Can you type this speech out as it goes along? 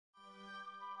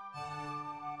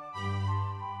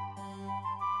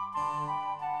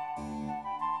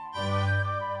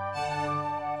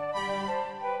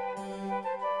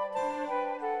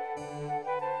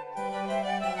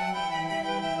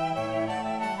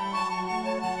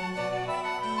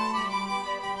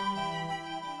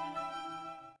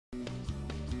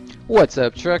What's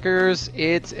up, truckers?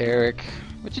 It's Eric.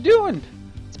 What you doing?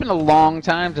 It's been a long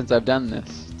time since I've done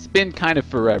this. It's been kind of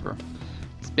forever.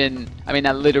 It's been, I mean,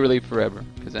 not literally forever,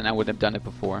 because then I wouldn't have done it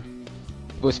before.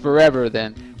 If it was forever,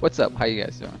 then what's up? How you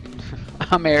guys doing?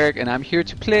 I'm Eric, and I'm here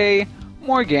to play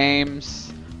more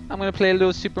games. I'm gonna play a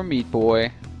little Super Meat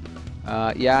Boy.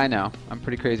 Yeah, I know. I'm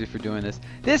pretty crazy for doing this.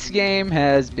 This game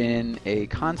has been a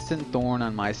constant thorn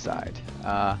on my side.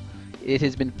 It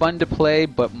has been fun to play,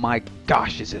 but my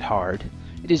gosh, is it hard.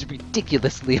 It is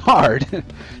ridiculously hard.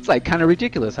 It's like kind of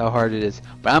ridiculous how hard it is.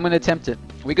 But I'm going to attempt it.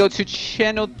 We go to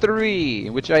Channel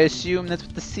 3, which I assume that's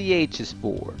what the CH is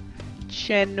for.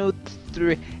 Channel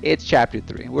 3. It's Chapter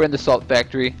 3. We're in the salt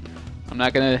factory. I'm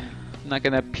not gonna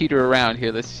peter around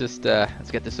here. Let's just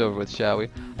let's get this over with, shall we?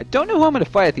 I don't know who I'm gonna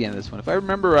fight at the end of this one. If I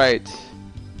remember right,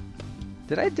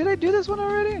 did I do this one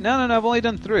already? No, I've only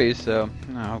done 3. So,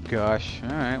 oh gosh. All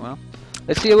right, well,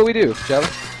 let's see what we do, shall we?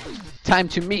 Time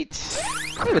to meet.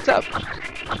 Hey, what's up?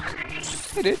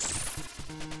 Hey, dude.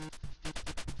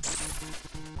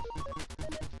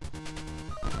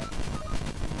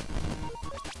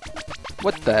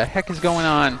 What the heck is going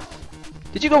on?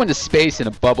 Did you go into space in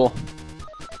a bubble?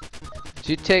 Did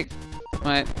you take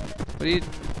my... What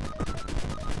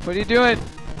are you doing?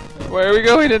 Where are we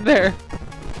going in there?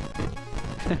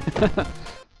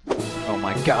 Oh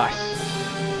my gosh.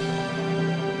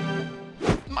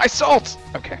 My salt!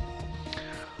 Okay.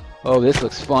 Oh, this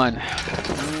looks fun.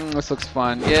 This looks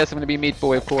fun. Yes, I'm gonna be Meat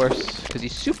Boy, of course, because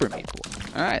he's Super Meat Boy.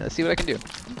 Alright, let's see what I can do.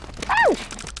 Ow!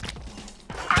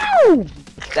 Ow!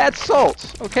 That's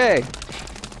salt! Okay.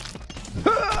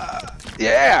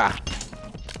 Yeah!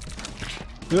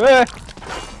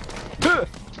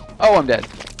 Oh, I'm dead.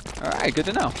 Alright, good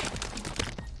to know.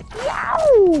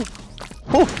 Wow!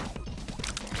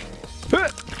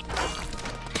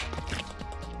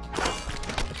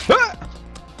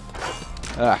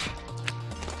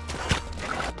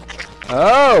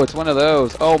 Oh, it's one of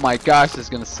those. Oh my gosh, this is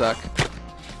gonna suck.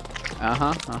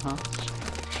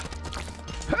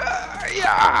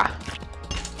 Yeah!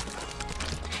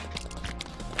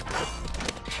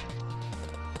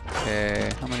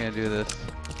 Okay, how am I gonna do this?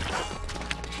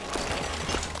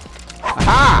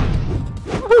 Aha!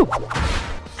 Woohoo!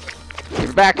 Give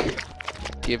her back!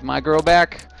 Give my girl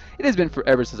back! It has been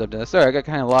forever since I've done this. Sorry, I got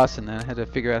kind of lost in that. I had to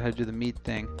figure out how to do the meat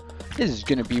thing. This is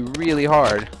gonna be really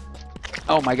hard.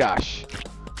 Oh my gosh.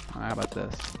 How about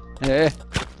this?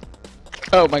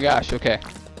 Oh my gosh, okay.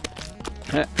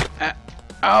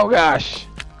 Oh gosh.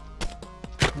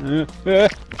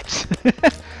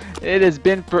 It has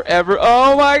been forever.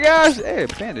 Oh my gosh! Hey,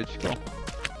 bandage, cool.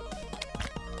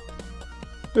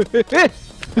 How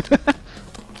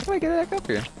do I get back up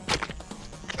here?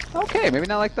 Okay, maybe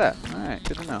not like that. Alright,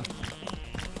 good to know.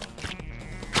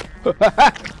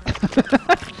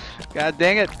 God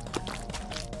dang it.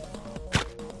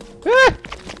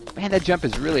 Man, that jump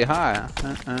is really high.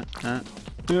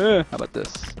 How about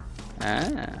this?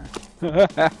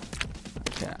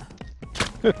 Okay.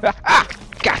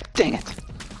 God dang it.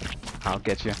 I'll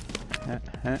get you.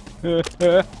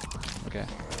 Okay.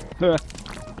 Alright.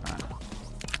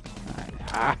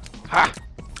 Ha!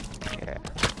 Yeah.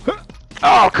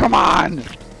 Oh, come on!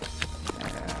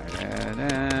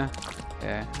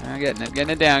 Yeah, I'm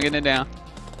getting it down.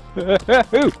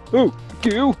 Ooh,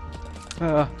 you!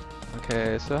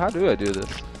 Okay, so how do I do this?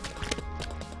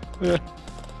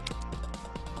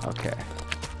 Okay.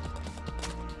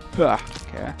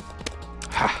 Okay.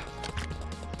 Ha!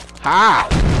 Ha!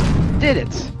 Did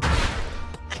it!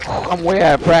 I'm way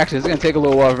out of practice. It's gonna take a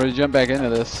little while for me to jump back into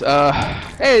this.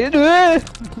 Hey, do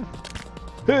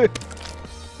it!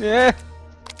 Yeah.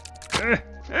 I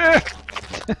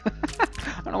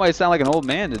don't know why I sound like an old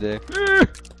man today.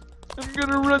 I'm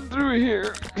gonna run through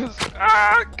here, cause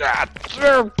God,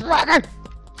 come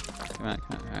on,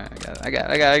 I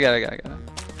got it.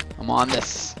 I'm on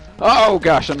this. Oh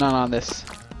gosh, I'm not on this.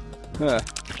 Alright,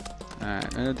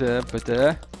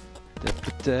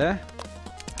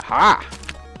 ha!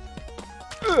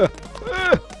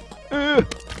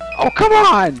 Oh, come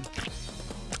on!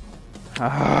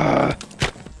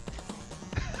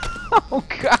 Oh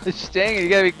gosh, dang it, you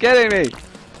gotta be kidding me!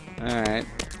 Alright,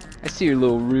 I see your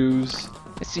little ruse.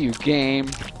 I see your game.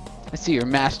 I see your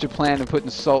master plan of putting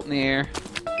salt in the air.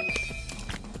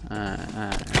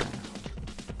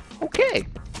 Okay.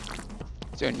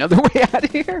 Is there another way out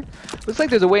of here? Looks like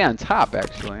there's a way on top,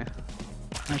 actually.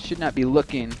 I should not be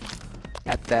looking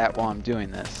at that while I'm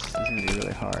doing this. This is gonna be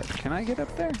really hard. Can I get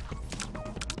up there?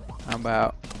 How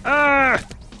about... Alright.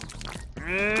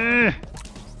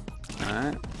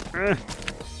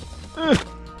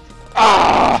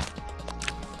 Ah!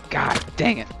 God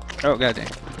dang it. Oh, god dang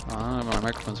it. Oh, my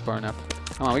microphone's far enough.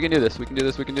 Come on, we can do this. We can do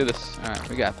this. We can do this. All right,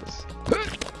 we got this.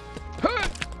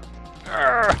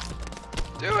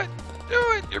 Do it. Do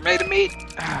it. You're made of meat.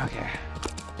 Okay.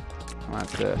 Come on,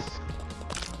 this.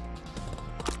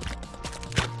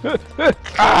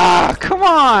 Ah, come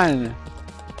on.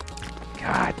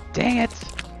 God dang it.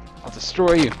 I'll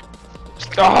destroy you.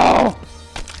 Oh.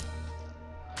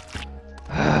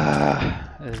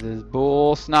 This is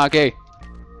bull snoggy.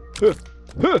 Okay.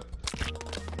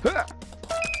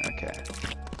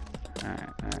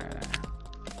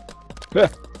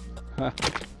 Alright.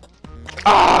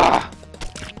 Ah!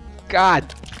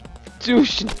 God!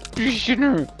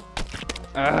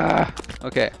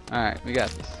 Okay, alright, we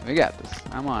got this. We got this.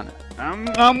 I'm on it.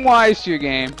 I'm wise to your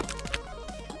game.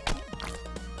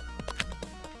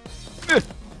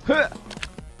 Run.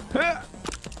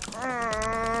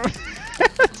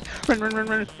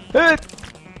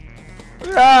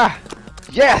 Ah!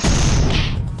 Yes!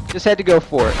 Just had to go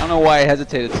for it. I don't know why I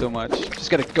hesitated so much. Just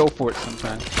gotta go for it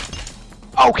sometimes.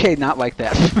 Okay, not like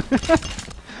that.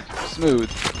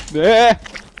 Smooth.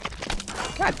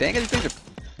 God dang it, these things are...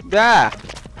 Ah!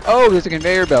 Oh, there's a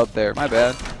conveyor belt there. My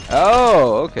bad.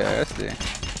 Oh, okay, I see.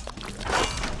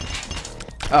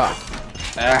 Oh.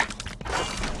 Ah.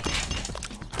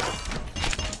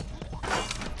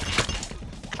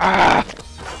 Ah!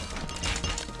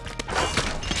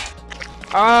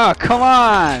 Ah, come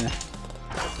on!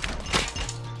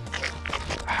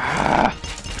 Ah.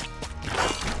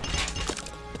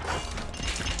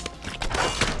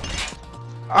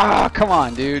 Ah, come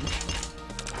on, dude.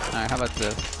 Alright, how about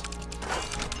this?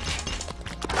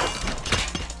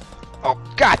 Oh,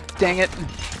 god dang it!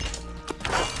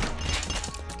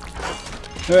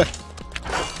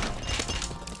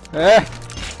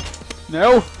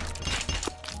 No!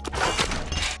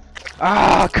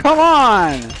 Ah, come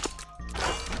on!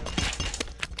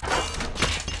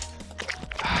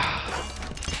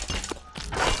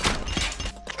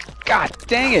 God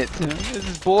dang it! This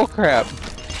is bullcrap.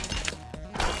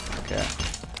 Okay.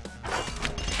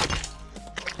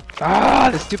 Ah,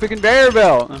 the stupid conveyor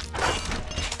belt!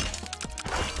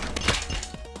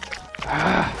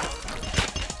 Ah.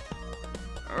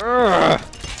 Ugh.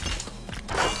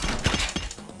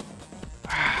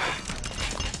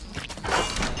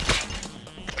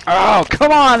 Oh,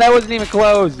 come on! That wasn't even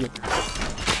close!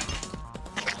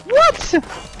 What?!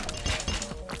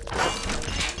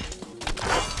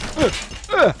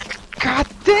 God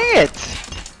dang it!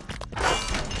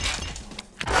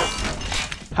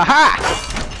 Ha-ha!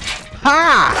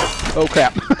 Ha! Oh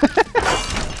crap.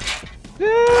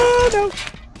 No.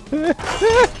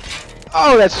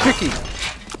 Oh, that's tricky.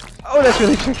 Oh, that's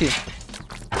really tricky.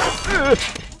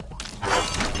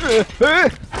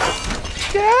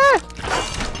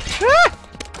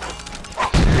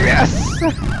 Yes!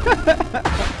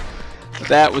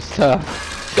 That was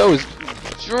tough. Those...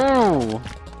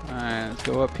 Alright, let's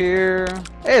go up here.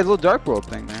 Hey, there's a little Dark World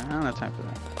thing there. I don't have time for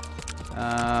that.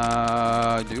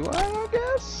 Do I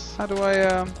guess? How do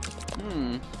I,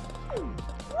 Woo!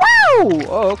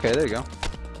 Oh, okay, there you go.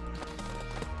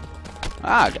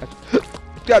 Ah, gotcha.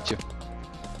 Gotcha.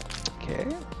 Okay.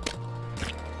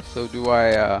 So do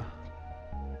I,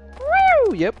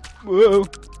 Woo! Yep. Whoa.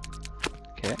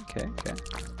 Okay.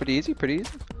 Pretty easy,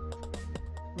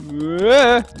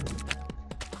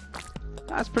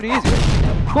 That's pretty easy.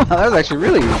 Wow, that was actually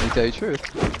really easy, to tell you the truth.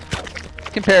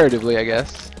 Comparatively, I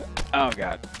guess. Oh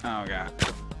god.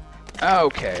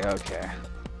 Okay.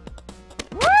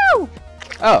 Woo!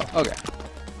 Oh, okay.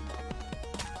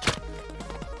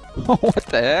 What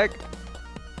the heck?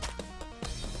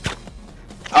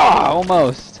 Oh,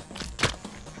 almost.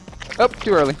 Oh,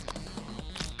 too early.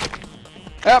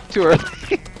 Oh, too early.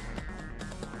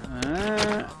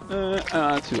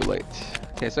 Too late.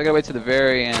 Okay, so I gotta wait to the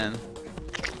very end.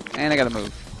 And I gotta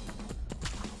move.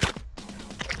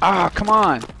 Ah, come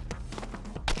on!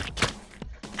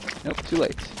 Nope, too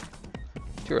late.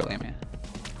 Too early, man.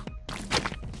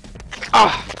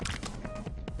 Ah!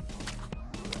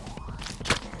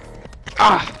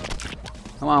 Ah!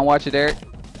 Come on, watch it, Eric.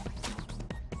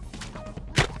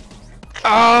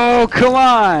 Oh, come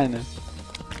on!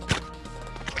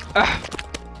 Ah!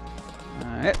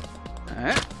 Alright.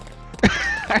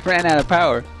 I ran out of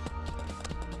power.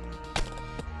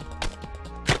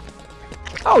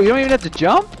 Oh, you don't even have to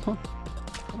jump? Well,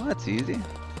 that's easy.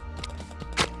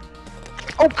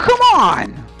 Oh, come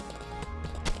on!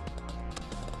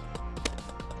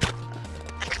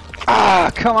 Ah,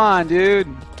 come on,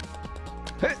 dude.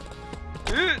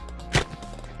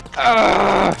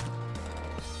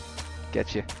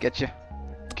 Getcha.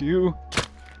 Q.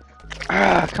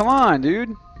 Ah, come on,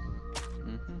 dude.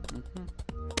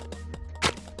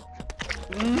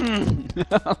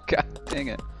 Oh god dang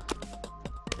it.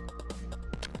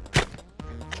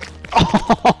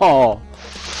 Oh!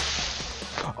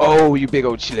 Oh, you big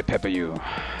old chili pepper, you.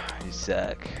 You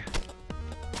suck.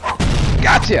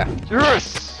 Gotcha!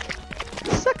 Yes!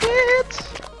 Suck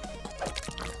it!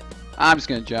 I'm just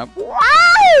gonna jump. Wow!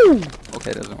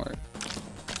 Okay, it doesn't work.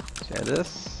 Try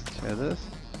this. Try this.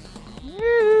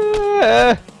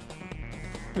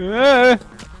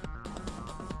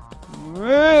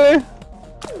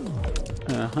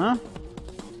 Uh-huh.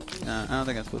 I don't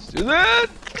think I'm supposed to do that.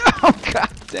 Oh god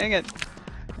dang it.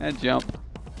 And jump.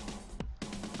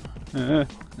 No,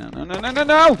 no, no, no, no,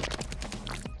 no!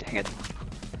 Dang it.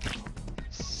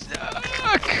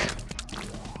 Suck!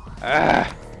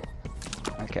 Ah.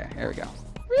 Okay, here we go.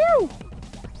 Woo!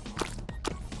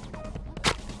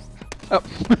 Oh.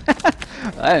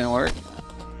 That didn't work.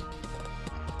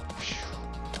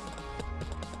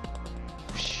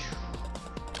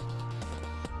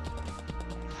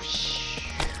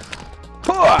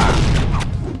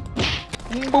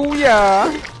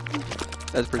 Booyah!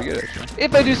 That's pretty good, actually.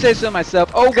 If I do say so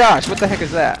myself. Oh gosh, what the heck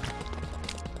is that?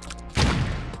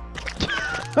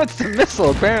 That's the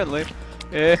missile, apparently.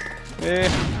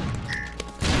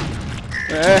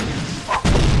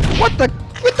 What the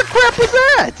crap was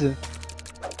that?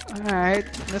 Alright,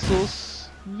 missiles.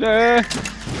 That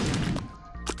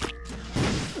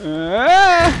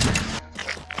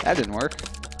didn't work.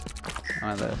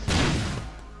 On this.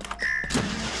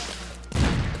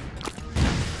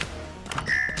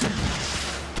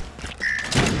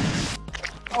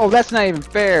 Oh, that's not even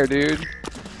fair, dude.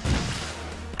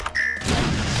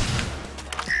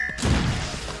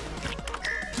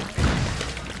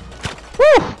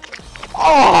 Woo!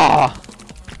 Oh!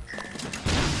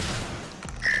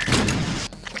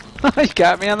 You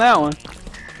got me on that one.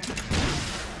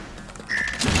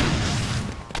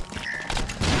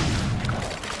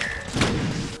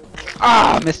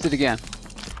 Ah, missed it again.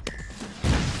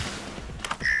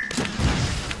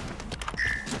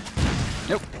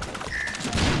 Nope.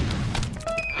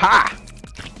 Ha!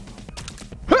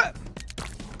 Huh!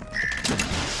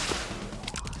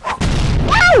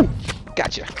 Woo!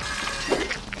 Gotcha.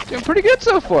 Doing pretty good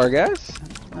so far, guys.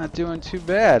 Not doing too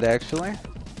bad, actually.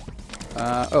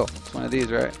 Oh, it's one of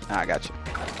these, right? Ah, I gotcha.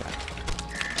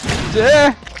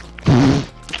 Okay.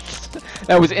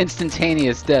 That was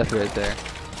instantaneous death right there.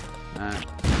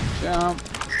 Jump.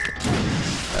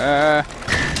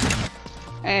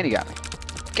 And he got me.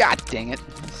 God dang it.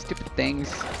 Stupid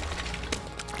things.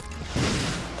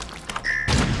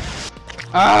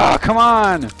 Oh, come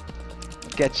on! I'll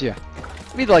get you.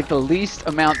 Be like the least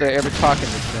amount that I ever talk in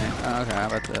this thing. Oh, okay, how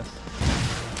about this?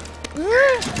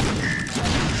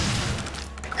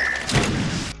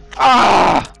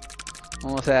 Ah!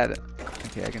 Almost had it.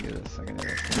 Okay, I can do this. I can do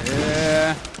this.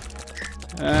 Yeah.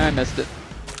 I missed it.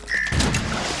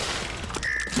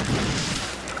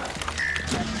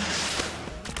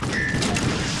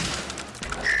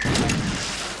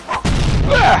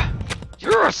 Ah!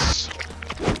 Yes!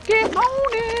 Get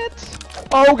on it!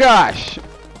 Oh gosh!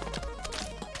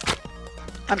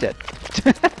 I'm dead.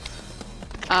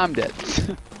 I'm dead.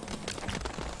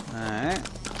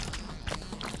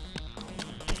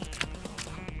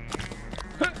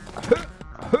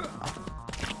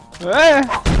 Alright.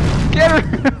 Get her!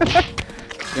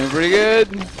 Doing pretty good.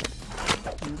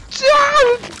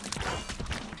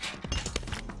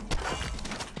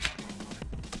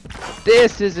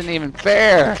 This isn't even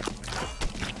fair.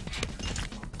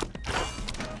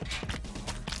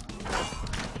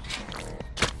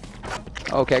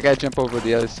 Okay, I gotta jump over to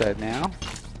the other side now.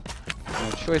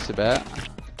 No choice about.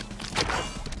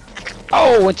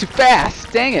 Oh, went too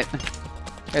fast! Dang it! You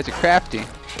guys are crafty.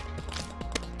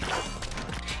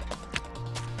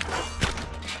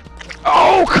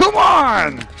 Oh, come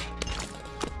on!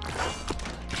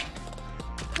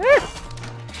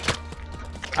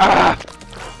 Ah!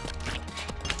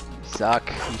 You suck.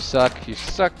 You suck. You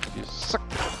suck. You suck.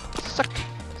 Suck.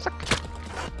 Suck.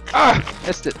 Ah!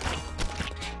 Missed it.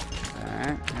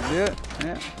 Alright, do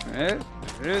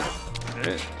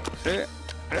it.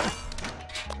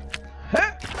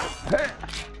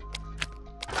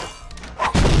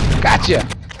 Gotcha!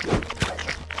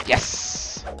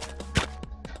 Yes!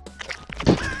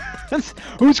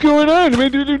 What's going on? I'm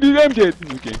dead.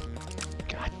 Okay.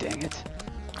 God dang it.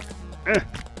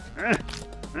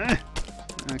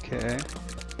 Okay.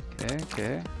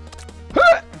 Okay.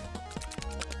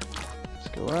 Let's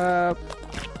go up.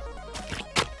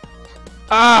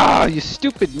 Ah, you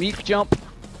stupid meat jump.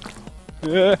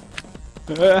 Got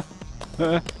it.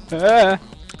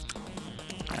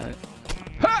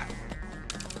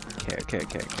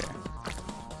 Okay.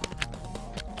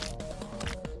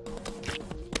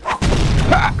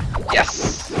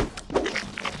 Yes!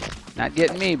 Not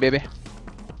getting me, baby.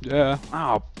 Yeah.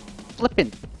 Oh,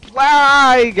 flippin'.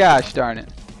 Why, gosh darn it.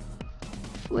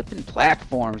 Flippin'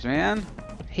 platforms, man.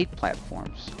 Hate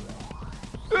platforms.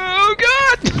 Oh,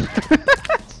 God!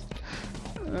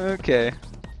 Okay.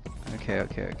 Okay, I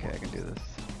can do this.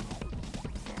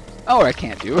 Oh, I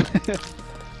can't do it.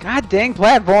 God dang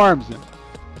platforms!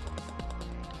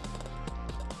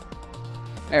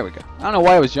 There we go. I don't know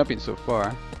why I was jumping so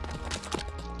far.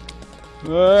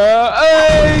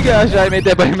 Oh gosh, I made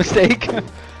that by mistake.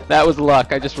 That was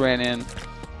luck. I just ran in.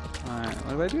 Alright,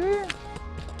 what do I do here?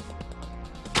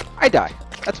 I die.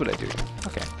 That's what I do.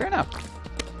 Okay, fair enough.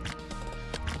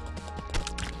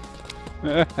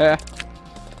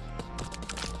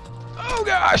 Oh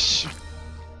gosh!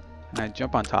 Can I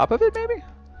jump on top of it, maybe?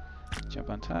 Jump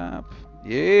on top.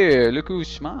 Yeah, look who's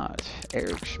smart.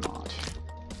 Eric smart.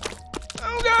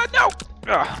 Oh god,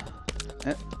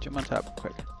 no! Jump on top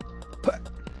quick.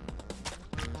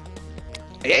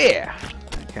 Yeah!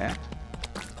 Okay.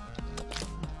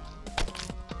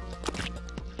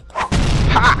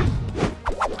 Ha!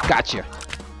 Gotcha.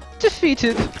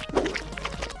 Defeated.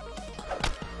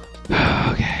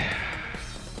 Okay.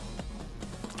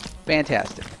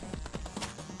 Fantastic.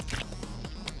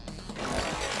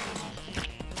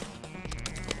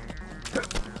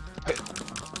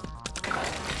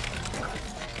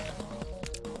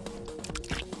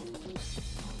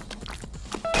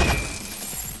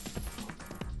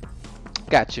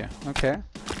 Gotcha. Okay.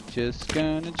 Just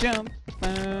gonna jump.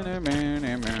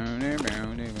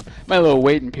 My little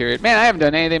waiting period. Man, I haven't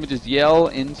done anything but just yell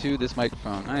into this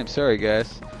microphone. I am sorry,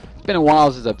 guys. It's been a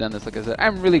while since I've done this. Like I said,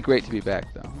 I'm really great to be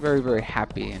back, though. Very, very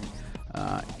happy, and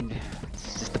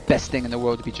it's just the best thing in the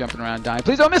world to be jumping around, dying.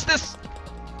 Please don't miss this.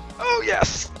 Oh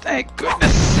yes! Thank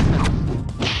goodness.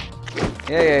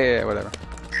 Yeah. Whatever.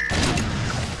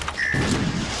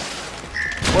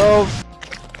 Well.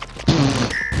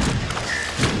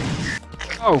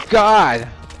 Oh God!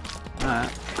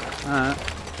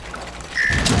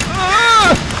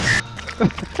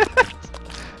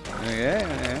 Okay.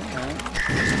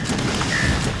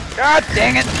 God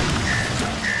dang it!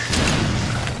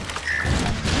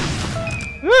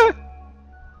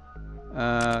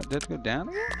 Did it go down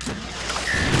again?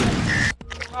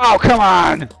 Oh, come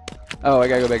on! Oh, I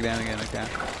gotta go back down again. Okay.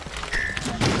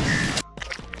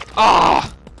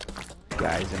 Oh!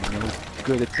 Guys, I'm no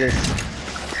good at this.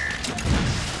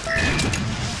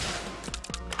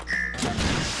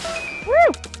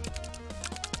 Woo!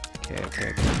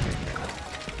 Okay.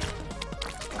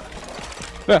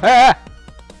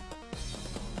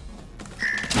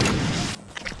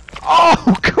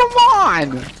 Oh, come on!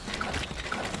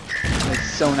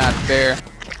 That's so not fair.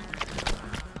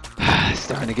 It's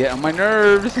starting to get on my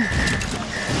nerves.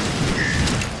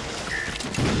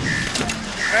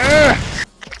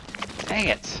 Dang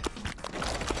it.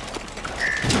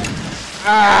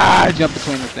 I jumped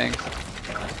between the things.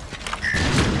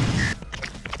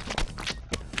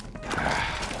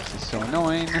 This is so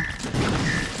annoying.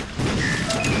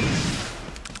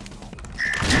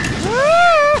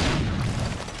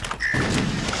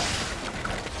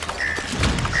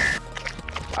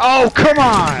 Oh, come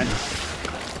on!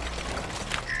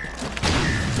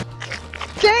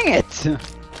 Dang it! You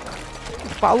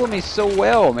follow me so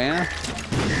well, man.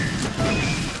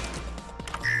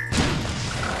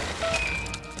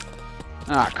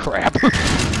 Ah, crap.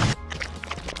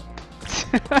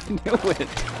 I knew it.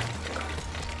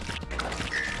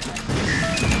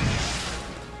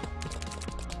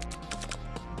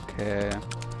 Okay.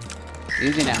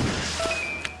 Easy now.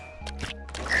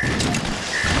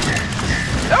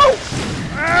 No!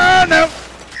 Ah, no!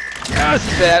 Yes,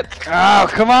 that. Oh,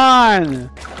 come on!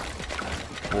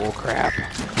 Bull crap.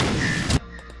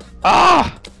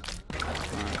 Ah!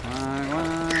 Come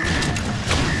on.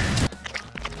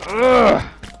 Ugh!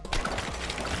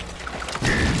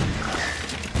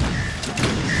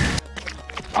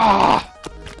 Ah!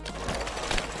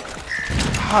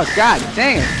 Oh, god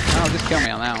dang it! Oh, just kill me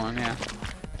on that one, yeah.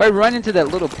 If I run into that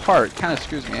little part, it kind of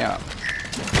screws me up.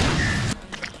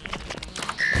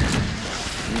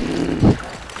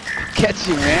 Catch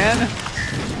you, man!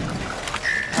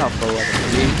 Oh, for what a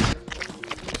treat.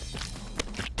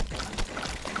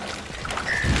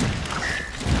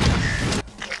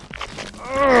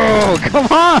 Oh, come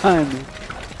on!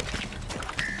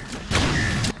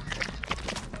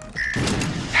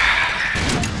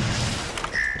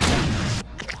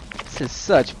 This is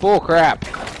such bullcrap.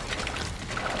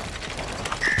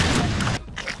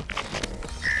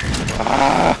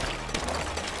 Ah.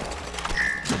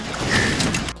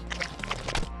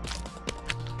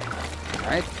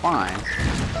 Alright, fine.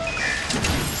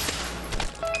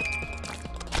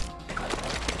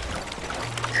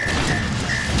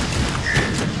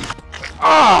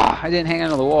 I didn't hang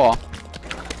onto the wall.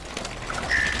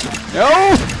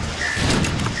 No!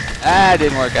 That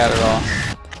didn't work out at all.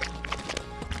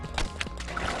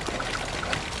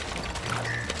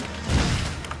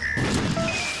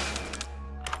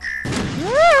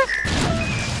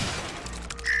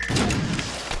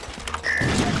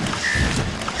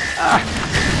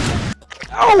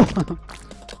 Oh!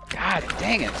 God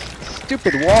dang it.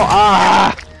 Stupid wall.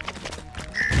 Ah!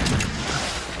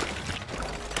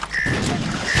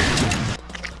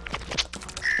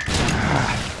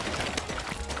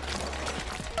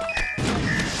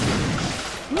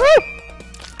 No!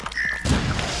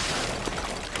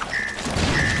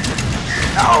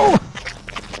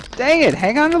 Dang it,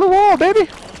 hang on to the wall, baby!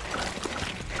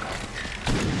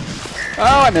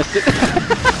 Oh, I missed it.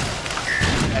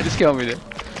 That just killed me, dude.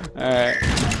 Alright.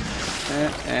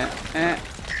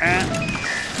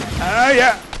 Oh,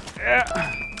 yeah.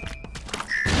 Yeah.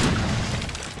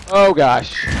 Oh,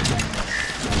 gosh.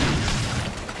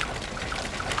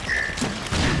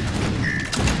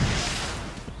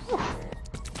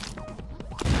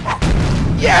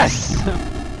 Yes!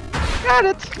 Got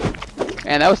it!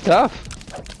 Man, that was tough.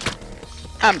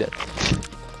 I'm dead.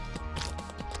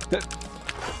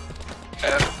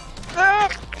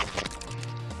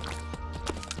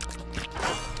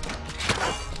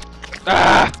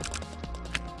 Ah!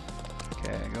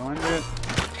 Okay, go under it.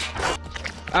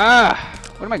 Ah!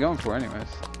 What am I going for anyways?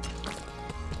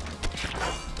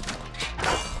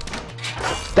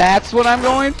 That's what I'm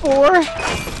going for?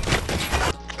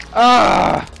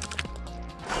 Ah!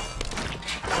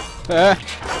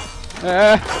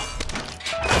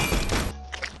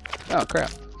 Oh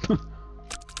crap.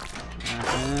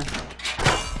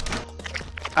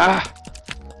 Ah!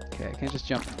 Okay, I can't just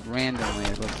jump randomly,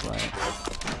 it looks like.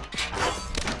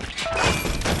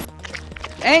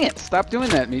 Dang it! Stop doing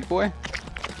that, meat boy.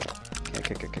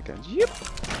 Okay. Yep.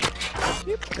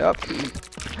 Yep. Up.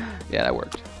 Yeah, that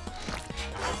worked.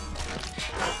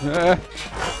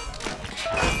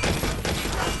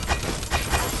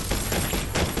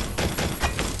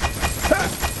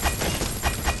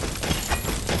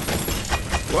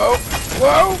 Whoa!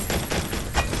 Whoa!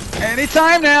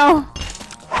 Anytime now!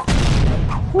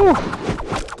 Whew.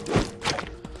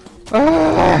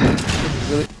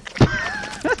 Really?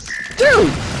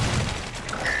 Dude!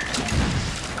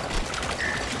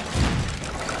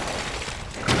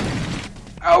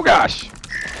 Oh gosh!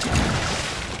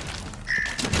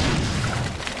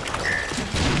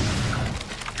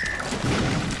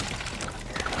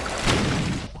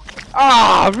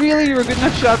 Ah, really? You were a good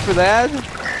enough shot for that?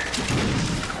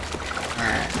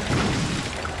 Alright.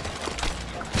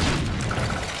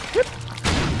 Yep.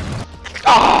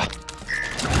 Ah!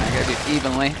 I gotta do it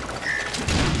evenly.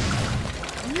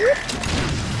 Yep.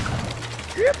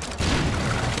 Yep.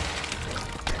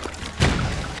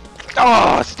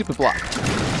 Oh, stupid block.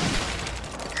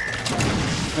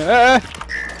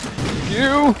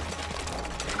 You.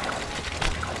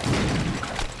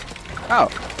 Oh.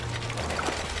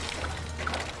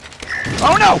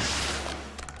 Oh no!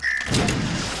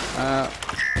 Oh.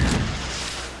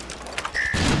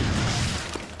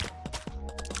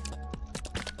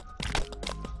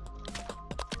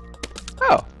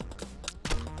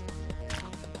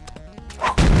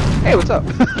 Hey, what's up?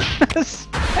 I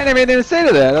never had anything to say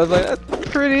to that. I was like,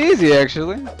 that's pretty easy,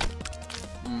 actually.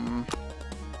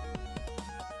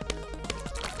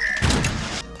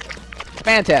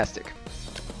 Fantastic.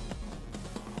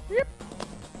 Yep.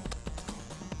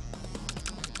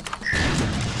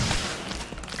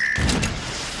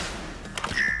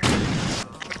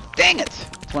 Dang it!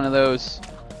 It's one of those.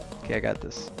 Okay, I got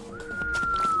this.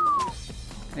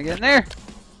 Can I get in there?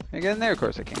 Can I get in there? Of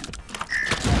course I can.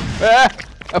 Ah!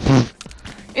 Oh,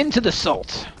 into the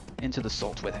salt. Into the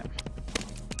salt with him.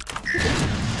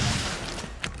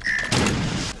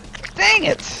 Dang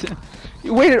it!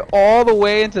 You waded all the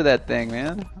way into that thing,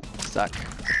 man. Suck.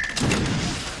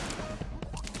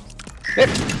 Hit.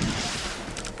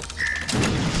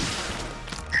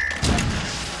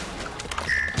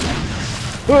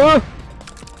 Oh.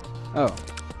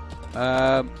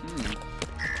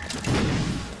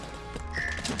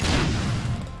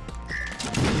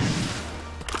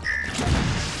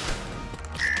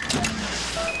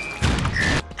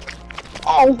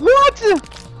 Oh, what?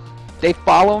 They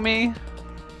follow me?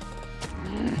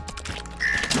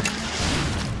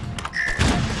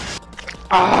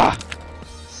 Ah!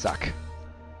 Suck.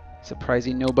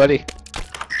 Surprising nobody.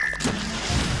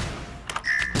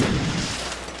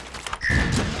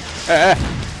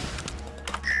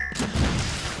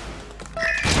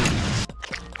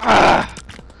 Ah!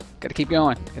 Gotta keep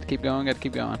going. Gotta keep going. Gotta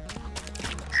keep going.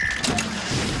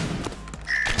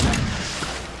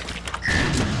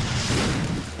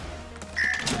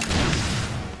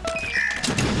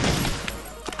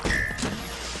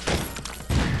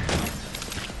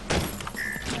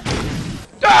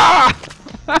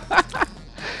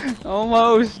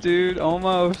 Almost, dude.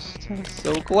 Almost.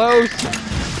 So close.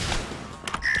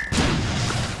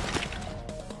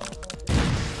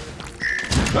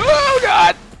 Oh,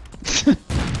 God!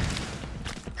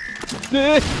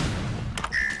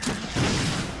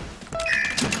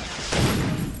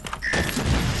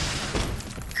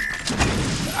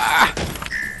 Ah!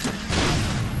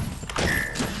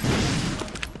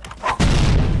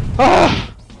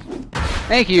 Oh!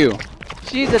 Thank you.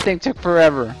 Jeez, that thing took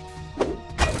forever.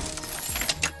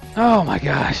 Oh my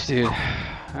gosh, dude.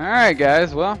 Alright,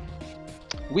 guys. Well,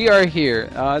 we are here.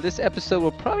 This episode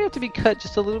will probably have to be cut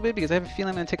just a little bit because I have a feeling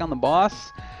I'm going to take on the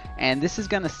boss. And this is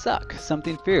going to suck.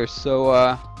 Something fierce.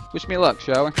 So, wish me luck,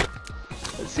 shall we?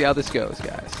 Let's see how this goes,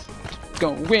 guys.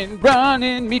 Going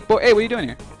running, meat boy. Hey, what are you doing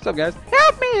here? What's up, guys?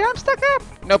 Help me! I'm stuck up!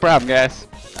 No problem, guys.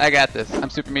 I got this. I'm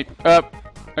super meat. Are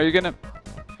you gonna...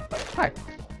 Hi.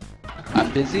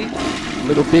 I'm busy. A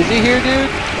little busy here, dude.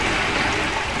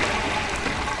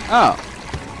 Oh.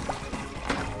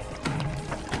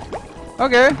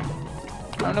 Okay. I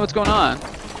don't know what's going on.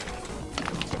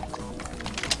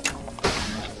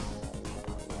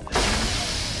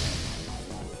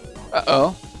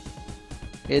 Uh-oh.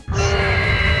 It's...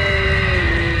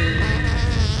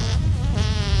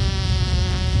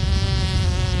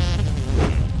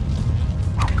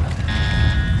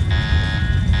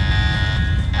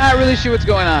 Not really sure what's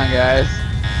going on, guys.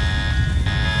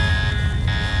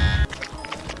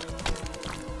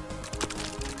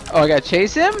 Oh, I gotta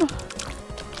chase him?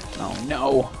 Oh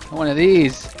no, one of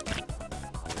these.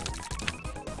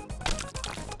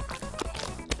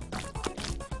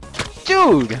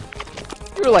 Dude,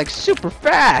 you're like super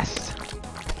fast.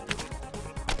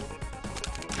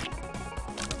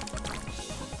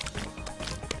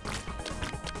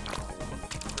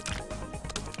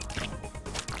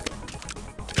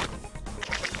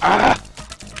 Ah!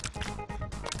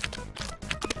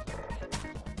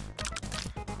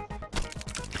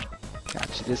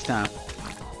 Gotcha this time.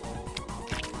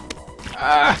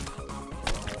 Ah!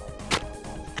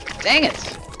 Dang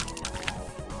it!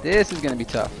 This is gonna be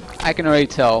tough. I can already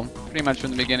tell pretty much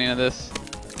from the beginning of this.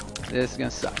 This is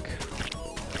gonna suck.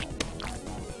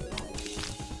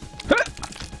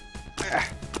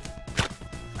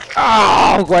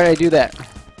 Oh, why did I do that?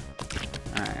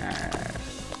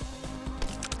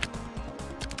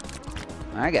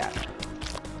 I got it.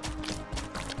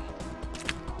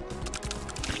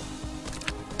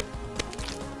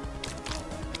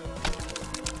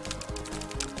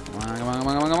 Come on, come on, come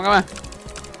on, come on, come on, come on.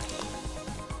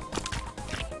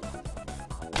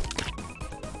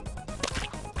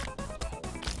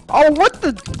 Oh, what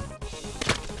the?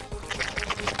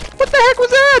 What the heck was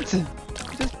that?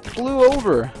 It just flew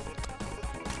over.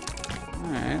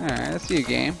 Alright, let's see a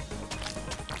game.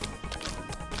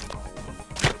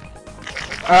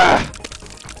 Ah!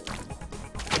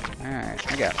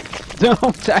 Alright, I got it.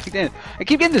 Don't tagged in. I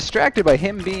keep getting distracted by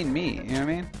him being me, you know what I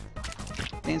mean?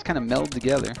 Things kind of meld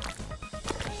together.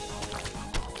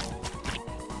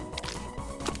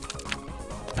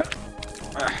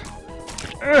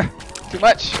 Too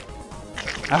much.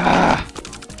 Ah!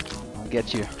 I'll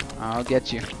get you. I'll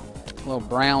get you. Little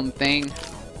brown thing.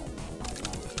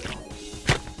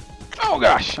 Oh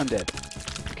gosh, I'm dead.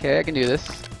 Okay, I can do this.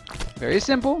 Very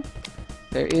simple.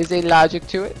 There is a logic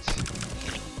to it.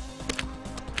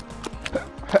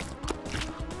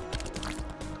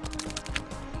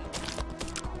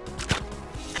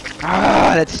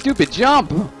 Ah, that stupid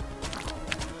jump!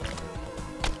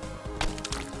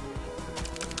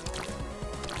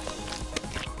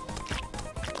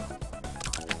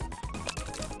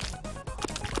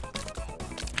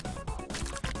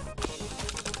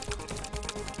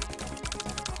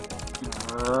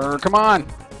 Come on!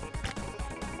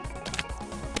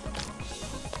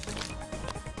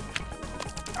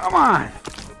 Come on!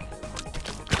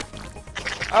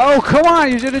 Oh, come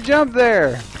on! You should have jumped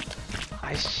there!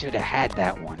 I should have had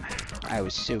that one. I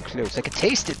was so close. I could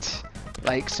taste it!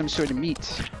 Like some sort of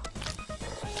meat.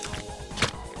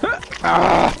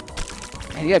 Ah!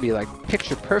 And you gotta be like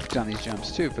picture perfect on these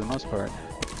jumps too, for the most part.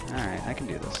 Alright, I can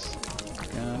do this.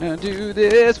 Gonna do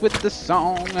this with the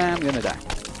song. I'm gonna die.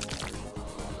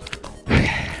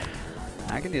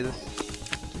 I can do this.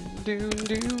 Do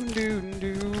do do do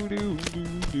do do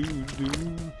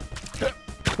do.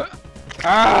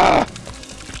 Ah!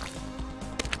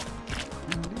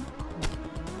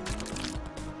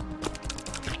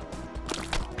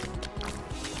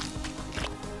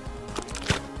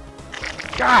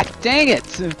 God dang it!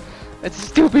 That's a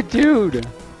stupid dude!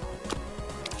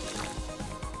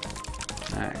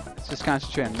 Alright, let's just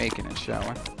concentrate on making it, shall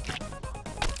we?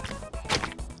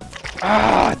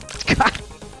 Ah! God!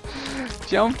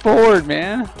 Jump forward,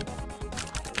 man!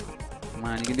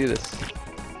 on, you can do this.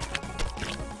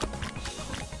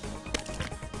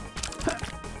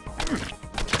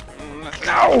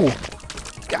 No!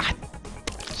 God!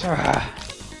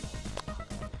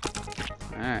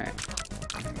 Alright.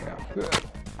 There we go.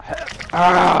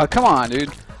 Ah, come on, dude.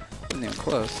 Wasn't even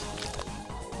close.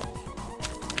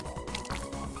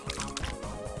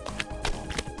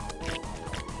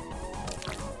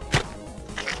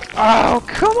 Oh,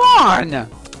 come on! This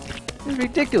is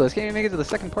ridiculous. Can't even make it to the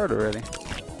second part already.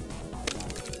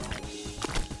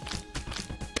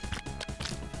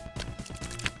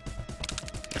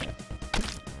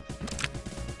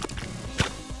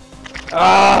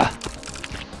 Ah!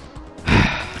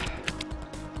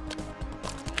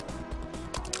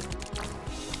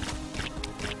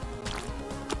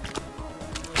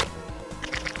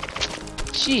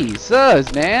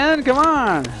 Jesus, man, come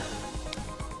on!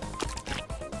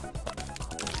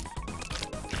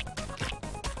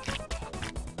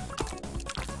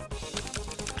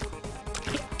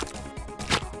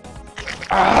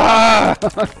 Ah!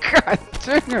 God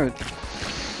dang it!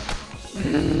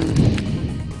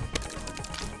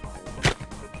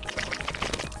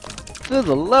 For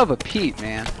the love of Pete,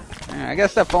 man. Alright, I gotta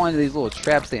stop falling into these little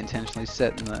traps they intentionally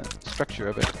set in the structure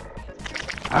of it.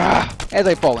 Ah! As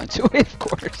I fall into it, of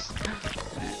course.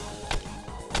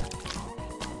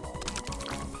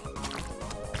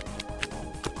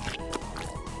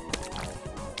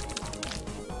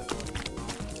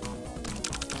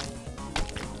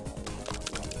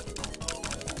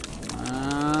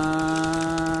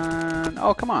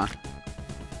 Oh, come on.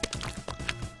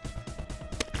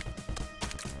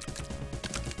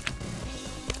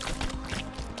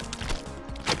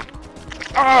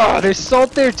 Oh, there's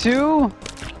salt there too?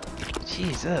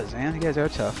 Jesus, man, you guys are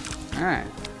tough. Alright,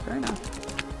 fair enough.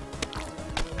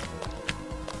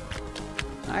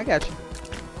 I got you.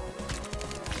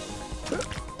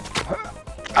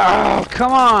 Oh,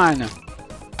 come on!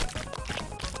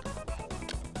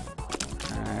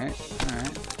 Alright,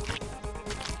 alright.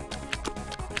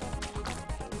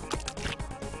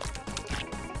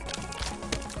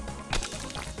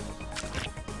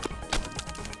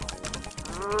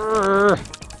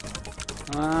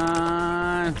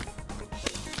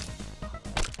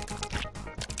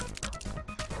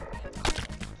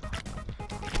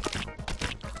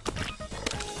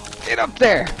 Get up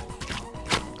there!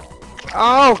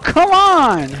 Oh, come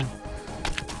on!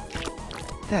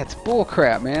 That's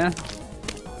bullcrap, man.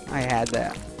 I had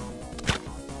that.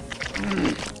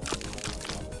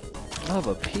 Love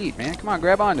of Pete, man. Come on,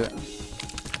 grab onto it.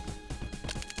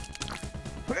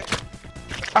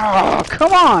 Oh,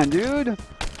 come on, dude! I'm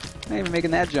not even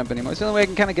making that jump anymore. It's the only way I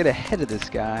can kind of get ahead of this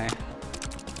guy.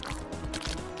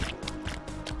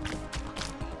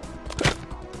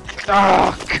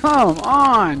 Oh, come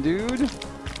on, dude!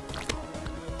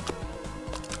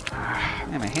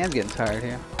 Man, my hand's getting tired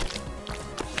here.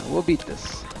 We'll beat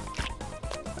this.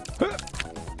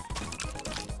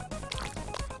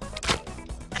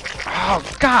 Oh,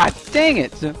 God dang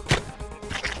it!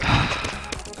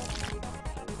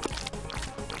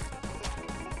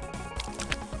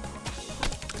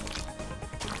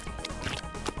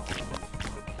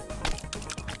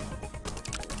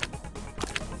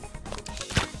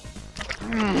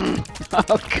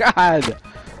 Oh, God!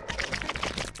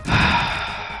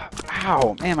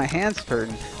 Ow, man, my hand's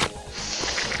hurting.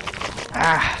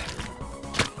 Ah.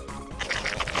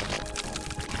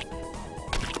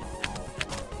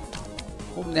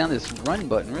 Holding down this run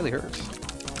button really hurts.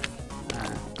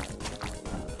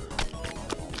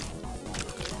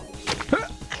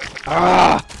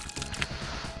 Ah.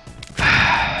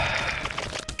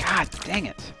 God dang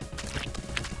it.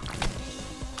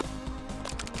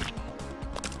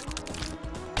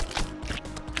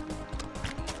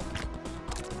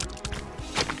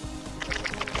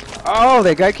 Oh,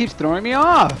 that guy keeps throwing me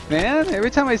off, man.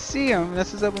 Every time I see him, it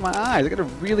messes up with my eyes. I gotta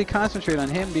really concentrate on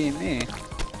him being me.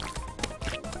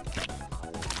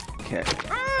 Okay.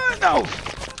 No!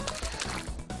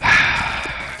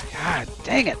 God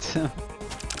dang it.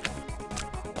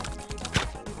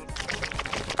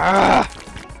 Ah!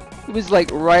 It was like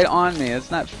right on me.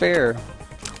 It's not fair.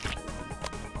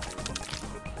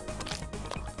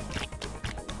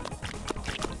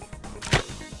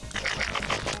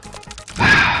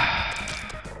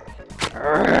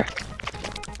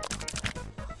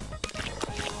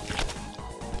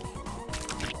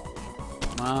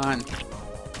 Come on.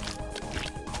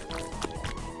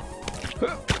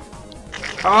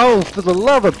 Oh, for the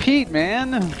love of Pete,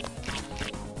 man.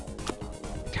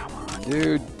 Come on,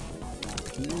 dude.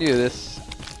 You can do this.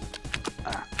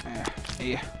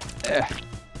 Yeah. Okay.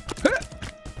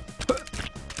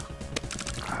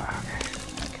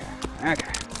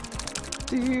 Okay.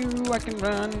 I can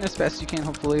run as fast as you can,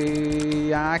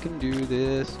 hopefully. I can do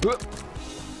this.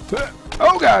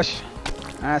 Oh gosh!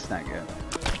 That's not good.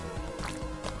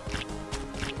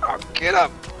 Oh, get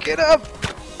up! Get up!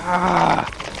 Ah!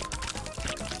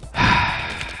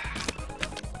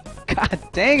 God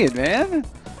dang it, man!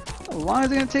 How long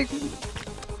is it gonna take?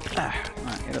 Ah, come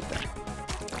on, get up there.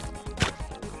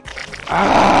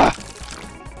 Ah!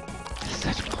 This is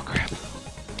such bullcrap.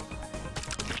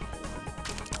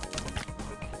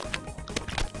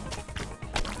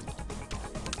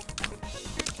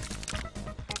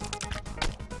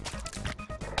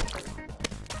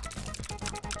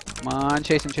 Come on,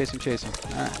 chase him, chase him, chase him.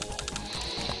 Alright.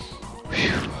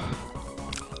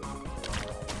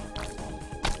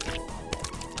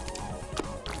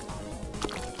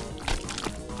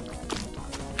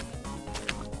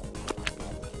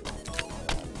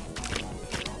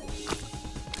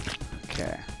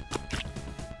 Okay.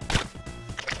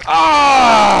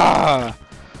 Ah!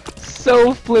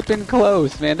 So flippin'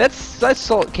 close, man. That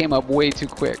salt came up way too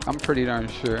quick. I'm pretty darn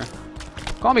sure.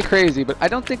 Call me crazy, but I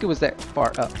don't think it was that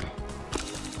far up.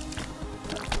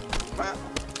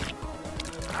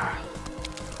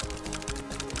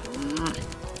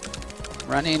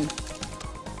 Running.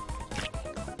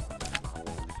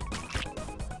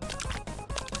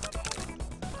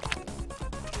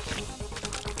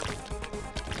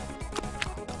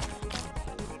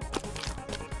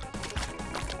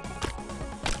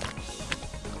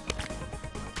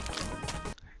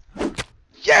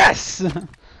 Yes!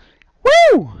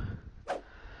 Woo!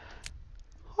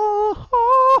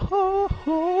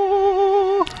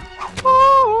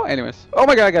 Anyways. Oh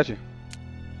my god, I got you.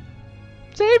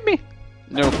 Save me!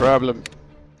 No problem.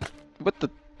 What the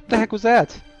heck was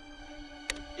that?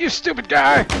 You stupid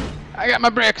guy! I got my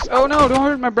bricks! Oh no, don't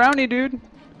hurt my brownie, dude!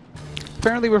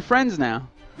 Apparently we're friends now.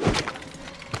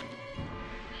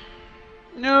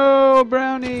 No,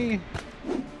 brownie!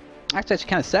 Actually, that's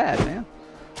kind of sad, man.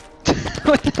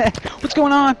 What the heck? What's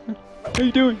going on? How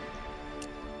you doing?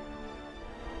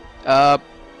 Why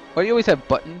do you always have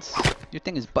buttons? Your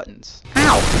thing is buttons.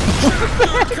 Ow!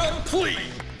 Complete.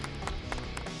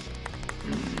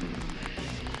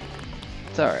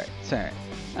 It's alright, it's alright.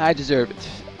 I deserve it.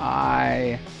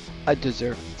 I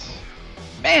deserve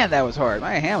it. Man, that was hard.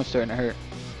 My hand was starting to hurt.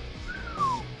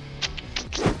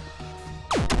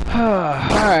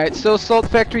 Alright, so Salt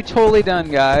Factory totally done,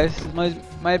 guys. This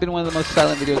might have been one of the most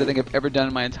silent videos I think I've ever done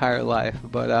in my entire life.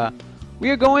 But we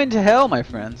are going to hell, my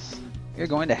friends. We are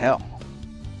going to hell.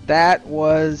 That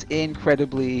was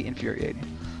incredibly infuriating.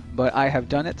 But I have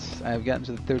done it. I have gotten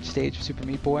to the 3rd stage of Super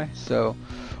Meat Boy. So,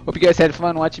 hope you guys had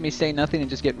fun watching me say nothing and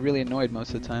just get really annoyed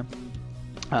most of the time.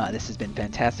 This has been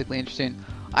fantastically interesting.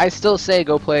 I still say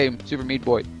go play Super Meat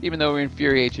Boy, even though we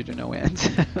infuriate you to no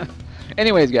end.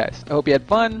 Anyways, guys, I hope you had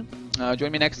fun.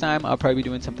 Join me next time. I'll probably be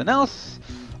doing something else.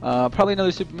 Probably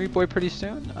another Super Meat Boy pretty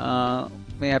soon.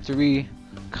 May have to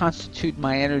reconstitute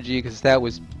my energy because that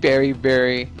was very,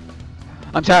 very...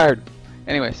 I'm tired.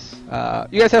 Anyways,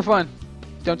 you guys have fun.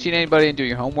 Don't cheat anybody and do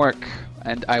your homework.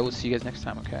 And I will see you guys next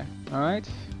time, okay? Alright?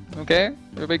 Okay?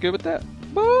 Everybody good with that?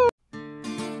 Bye!